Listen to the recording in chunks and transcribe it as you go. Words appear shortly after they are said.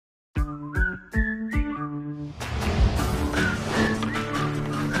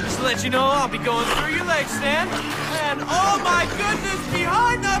let you know I'll be going through your leg stand. And oh my goodness,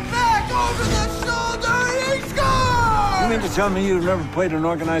 behind the back, over the shoulder, he scores! You mean to tell me you've never played an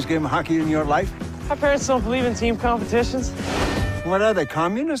organized game of hockey in your life? My parents don't believe in team competitions. What are they,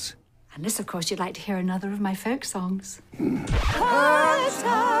 communists? Unless, of course, you'd like to hear another of my folk songs. Hugs,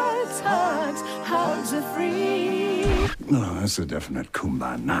 hugs, hugs, hugs are free. No, that's a definite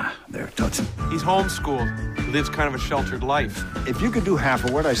kumbaya there, Toots. He's homeschooled. He lives kind of a sheltered life. If you could do half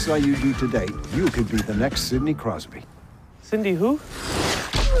of what I saw you do today, you could be the next Sidney Crosby. Cindy who?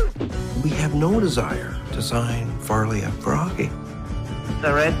 We have no desire to sign Farley up for hockey. Is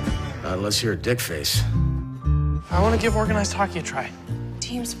that right? Unless you're a dick face. I want to give organized hockey a try.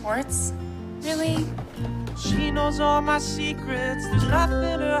 Team sports? Really? She knows all my secrets, there's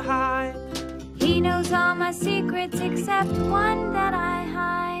nothing to hide. He knows all my secrets except one that I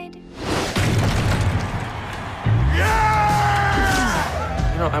hide.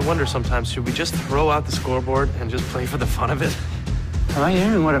 You know, I wonder sometimes, should we just throw out the scoreboard and just play for the fun of it? Am I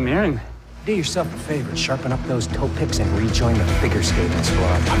hearing what I'm hearing? Do yourself a favor, sharpen up those toe picks and rejoin the figure skating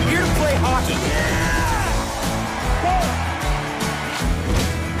squad. I'm here to play hockey.